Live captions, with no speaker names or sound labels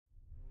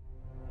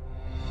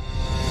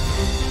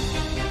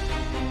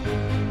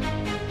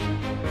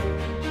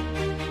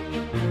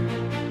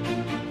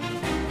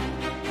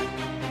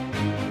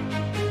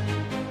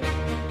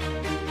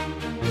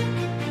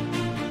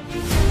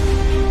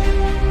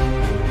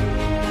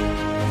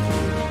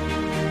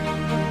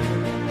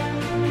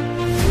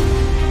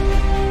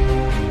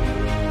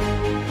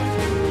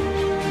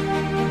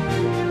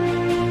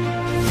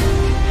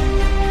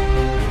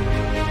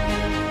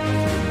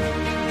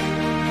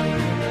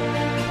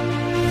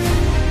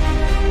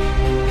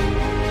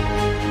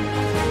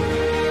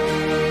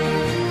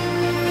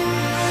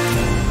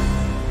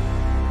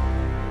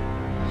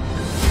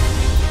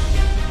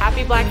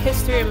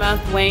History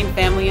Month, Wayne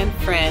family and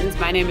friends.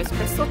 My name is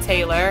Christel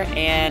Taylor,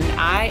 and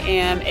I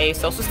am a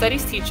social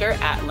studies teacher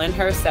at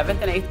Lyndhurst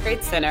 7th and 8th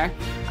grade center.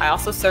 I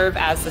also serve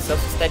as the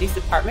social studies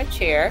department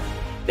chair.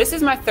 This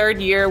is my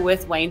third year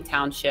with Wayne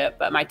Township,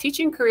 but my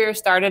teaching career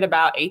started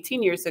about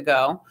 18 years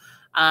ago.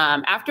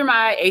 After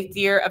my 8th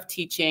year of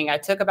teaching, I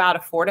took about a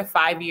 4 to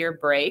 5 year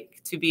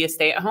break to be a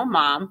stay-at-home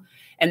mom,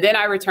 and then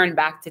I returned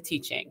back to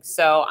teaching.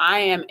 So I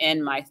am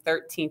in my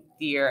 13th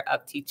year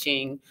of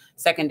teaching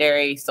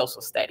secondary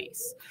social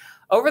studies.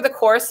 Over the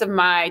course of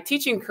my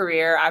teaching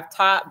career, I've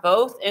taught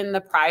both in the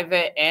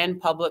private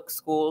and public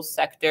school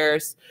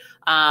sectors.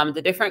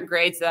 The different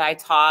grades that I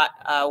taught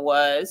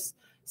was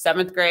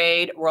 7th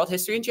grade World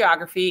History and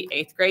Geography,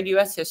 8th grade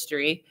U.S.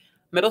 History,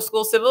 middle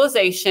school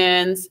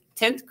civilizations,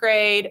 10th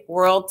grade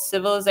World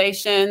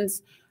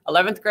Civilizations,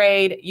 11th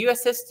grade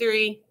U.S.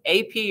 History,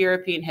 AP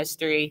European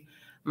History,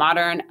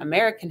 Modern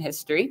American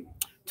History,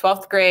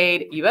 12th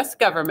grade U.S.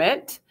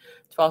 Government,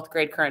 12th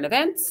grade Current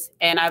Events,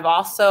 and I've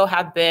also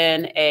have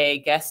been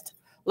a guest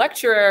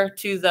lecturer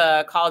to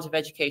the College of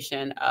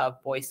Education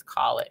of Boyce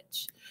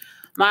College.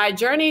 My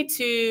journey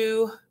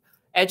to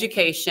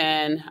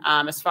education,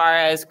 as far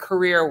as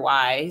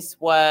career-wise,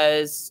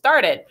 was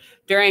started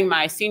during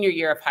my senior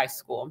year of high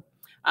school.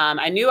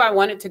 I knew I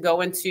wanted to go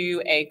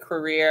into a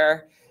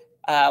career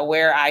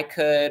where I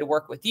could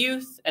work with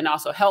youth and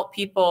also help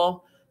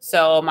people.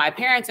 So my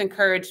parents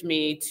encouraged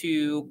me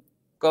to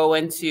go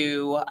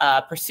into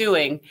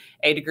pursuing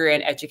a degree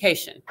in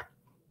education.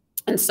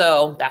 And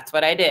so that's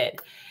what I did.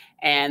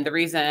 And the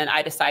reason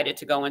I decided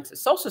to go into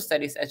social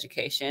studies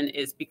education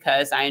is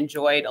because I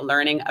enjoyed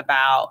learning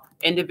about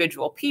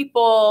individual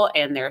people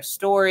and their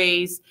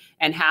stories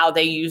and how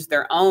they use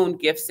their own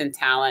gifts and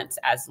talents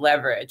as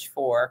leverage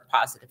for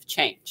positive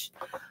change.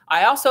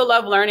 I also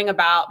love learning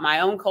about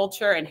my own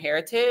culture and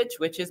heritage,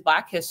 which is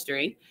Black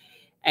history.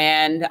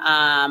 And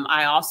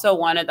I also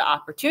wanted the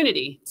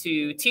opportunity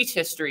to teach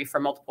history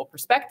from multiple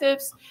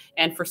perspectives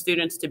and for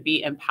students to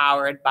be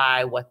empowered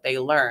by what they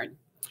learn.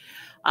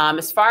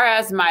 As far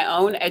as my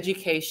own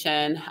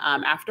education,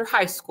 after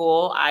high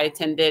school, I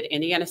attended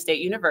Indiana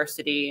State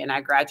University, and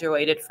I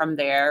graduated from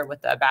there with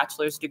a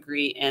bachelor's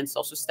degree in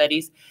social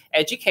studies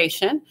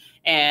education.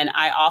 And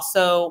I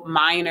also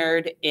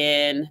minored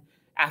in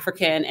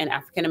African and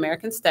African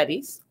American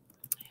studies.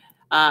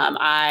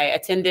 I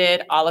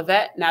attended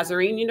Olivet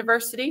Nazarene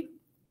University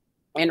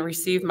and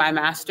received my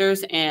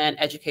master's in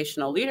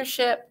educational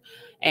leadership.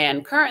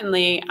 And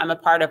currently, I'm a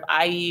part of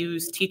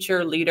IU's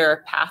Teacher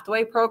Leader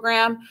Pathway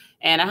program,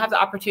 and I have the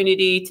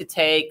opportunity to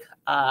take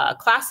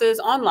classes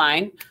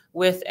online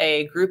with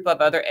a group of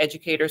other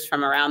educators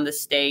from around the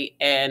state,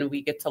 and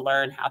we get to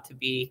learn how to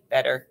be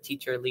better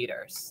teacher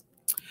leaders.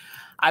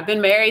 I've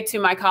been married to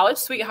my college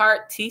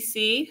sweetheart,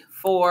 TC,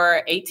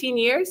 for 18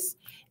 years.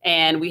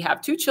 And we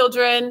have 2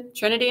 children,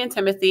 Trinity and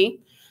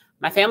Timothy.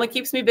 My family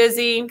keeps me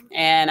busy,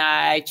 and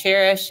I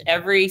cherish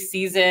every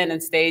season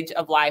and stage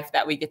of life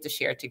that we get to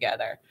share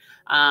together.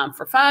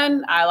 For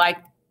fun, I like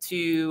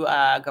to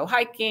go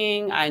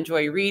hiking, I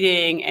enjoy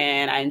reading,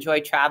 and I enjoy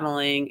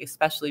traveling,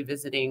 especially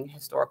visiting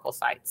historical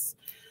sites.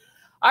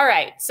 All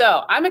right,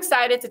 so I'm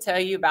excited to tell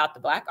you about the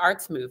Black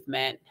Arts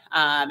Movement,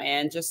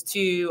 and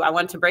I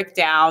want to break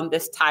down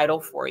this title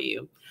for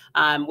you.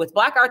 With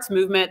Black Arts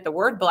Movement, the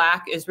word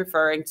Black is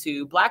referring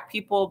to Black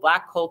people,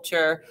 Black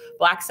culture,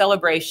 Black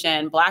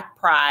celebration, Black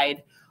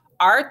pride.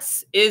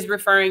 Arts is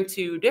referring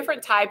to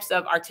different types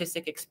of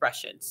artistic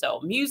expression. So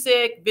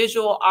music,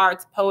 visual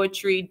arts,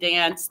 poetry,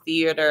 dance,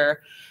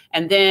 theater.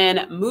 And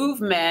then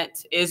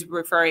movement is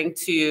referring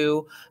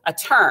to a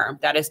term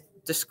that is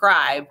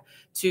described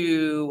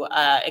to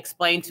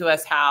explain to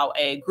us how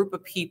a group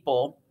of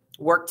people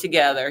work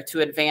together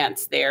to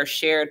advance their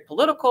shared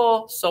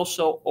political,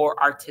 social,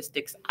 or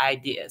artistic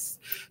ideas.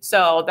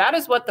 So that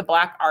is what the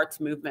Black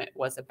Arts Movement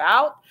was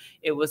about.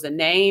 It was a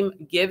name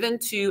given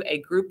to a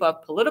group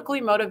of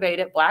politically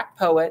motivated Black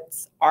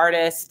poets,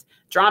 artists,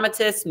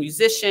 dramatists,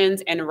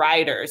 musicians, and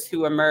writers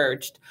who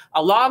emerged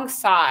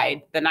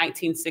alongside the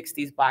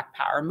 1960s Black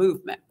Power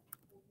movement.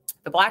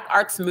 The Black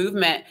Arts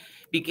Movement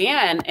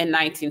began in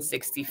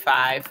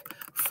 1965,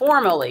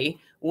 formally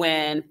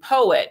when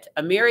poet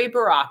Amiri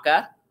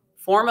Baraka,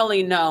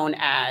 formerly known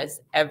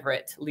as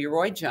Everett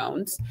Leroy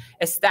Jones,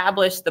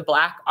 established the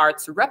Black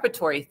Arts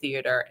Repertory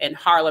Theater in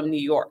Harlem, New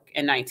York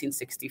in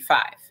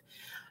 1965.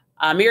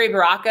 Amiri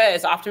Baraka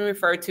is often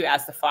referred to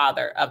as the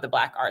father of the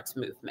Black Arts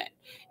Movement.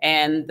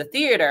 And the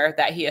theater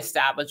that he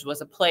established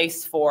was a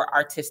place for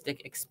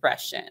artistic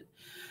expression.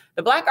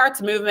 The Black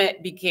Arts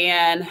Movement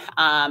began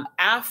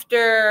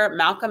after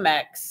Malcolm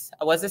X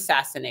was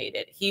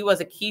assassinated. He was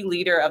a key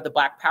leader of the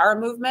Black Power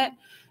movement.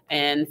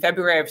 In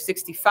February of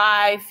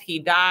 '65, he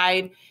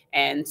died,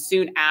 and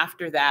soon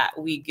after that,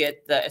 we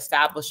get the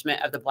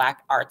establishment of the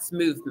Black Arts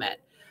Movement.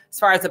 As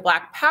far as the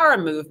Black Power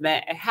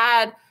movement, it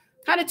had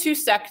kind of 2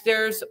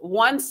 sectors.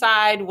 One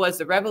side was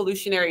the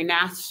revolutionary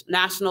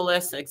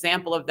nationalists. An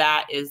example of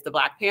that is the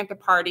Black Panther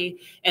Party.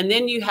 And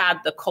then you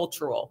have the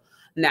cultural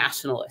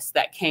nationalists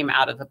that came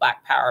out of the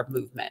Black Power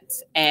movement.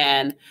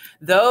 And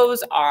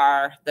those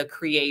are the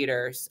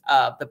creators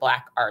of the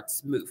Black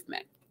arts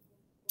movement.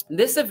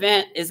 This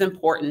event is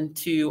important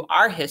to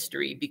our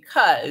history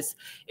because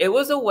it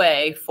was a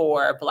way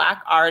for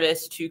Black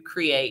artists to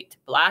create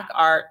Black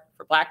art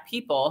for Black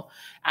people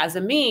as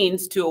a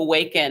means to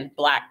awaken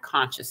Black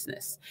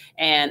consciousness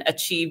and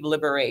achieve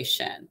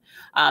liberation.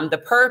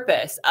 The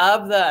purpose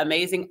of the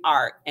amazing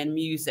art and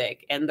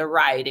music and the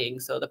writing,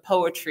 so the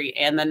poetry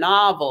and the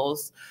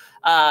novels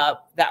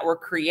that were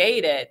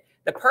created,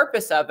 the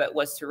purpose of it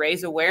was to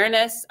raise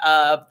awareness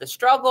of the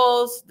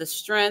struggles, the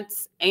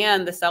strengths,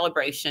 and the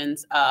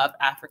celebrations of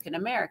African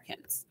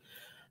Americans.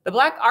 The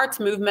Black arts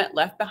movement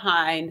left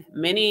behind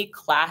many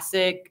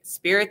classic,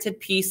 spirited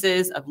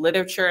pieces of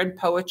literature and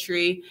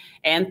poetry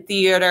and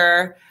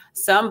theater.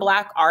 Some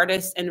Black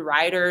artists and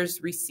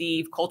writers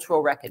received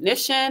cultural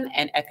recognition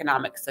and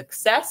economic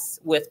success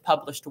with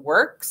published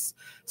works.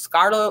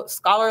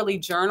 Scholarly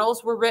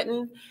journals were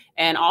written,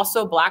 and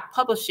also Black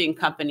publishing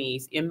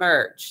companies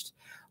emerged.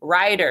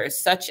 Writers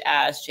such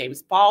as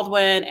James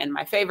Baldwin and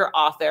my favorite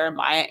author,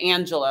 Maya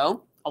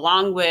Angelou,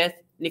 along with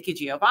Nikki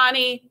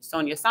Giovanni,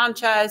 Sonia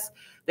Sanchez,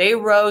 they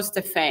rose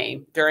to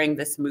fame during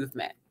this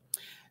movement.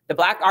 The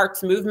Black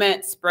arts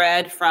movement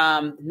spread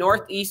from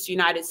Northeast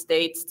United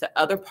States to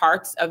other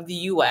parts of the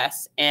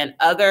US, and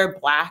other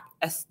Black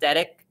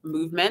aesthetic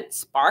movements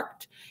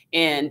sparked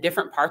in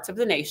different parts of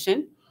the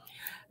nation.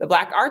 The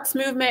Black arts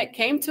movement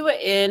came to an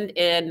end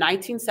in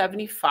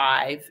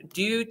 1975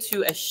 due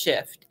to a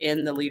shift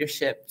in the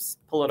leadership's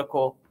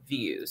political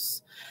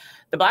views.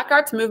 The Black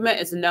arts movement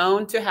is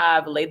known to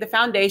have laid the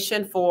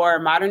foundation for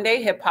modern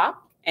day hip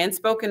hop and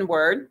spoken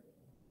word.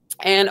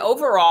 And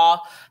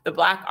overall, the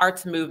Black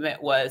arts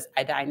movement was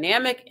a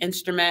dynamic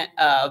instrument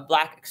of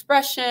Black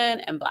expression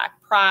and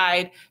Black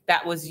pride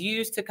that was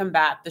used to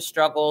combat the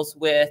struggles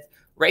with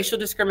racial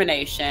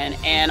discrimination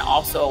and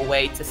also a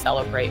way to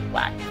celebrate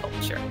Black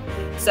culture.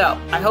 So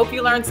I hope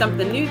you learned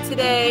something new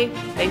today.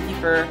 Thank you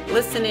for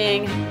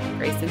listening.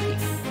 Grace and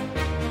peace.